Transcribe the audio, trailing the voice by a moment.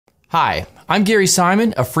Hi, I'm Gary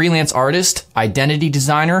Simon, a freelance artist, identity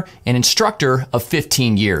designer, and instructor of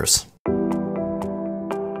 15 years.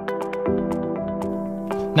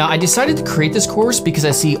 Now, I decided to create this course because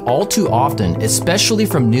I see all too often, especially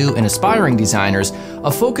from new and aspiring designers, a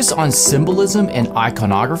focus on symbolism and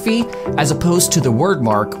iconography as opposed to the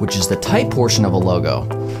wordmark, which is the type portion of a logo.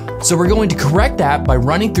 So we're going to correct that by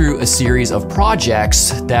running through a series of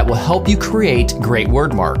projects that will help you create great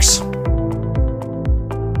wordmarks.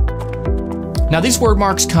 Now, these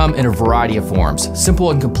wordmarks come in a variety of forms: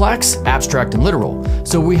 simple and complex, abstract and literal.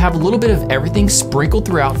 So we have a little bit of everything sprinkled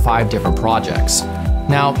throughout 5 different projects.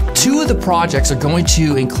 Now, 2 of the projects are going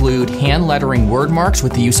to include hand lettering wordmarks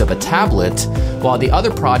with the use of a tablet, while the other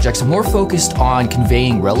projects are more focused on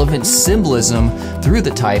conveying relevant symbolism through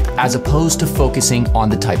the type as opposed to focusing on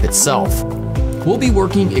the type itself. We'll be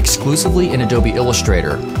working exclusively in Adobe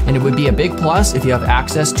Illustrator, and it would be a big plus if you have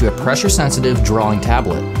access to a pressure-sensitive drawing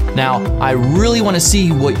tablet. Now, I really want to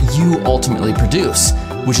see what you ultimately produce,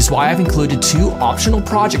 which is why I've included 2 optional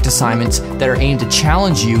project assignments that are aimed to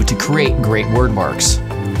challenge you to create great wordmarks.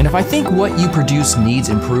 And if I think what you produce needs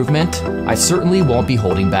improvement, I certainly won't be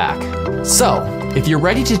holding back. So, if you're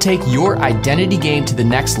ready to take your identity game to the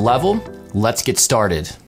next level, let's get started.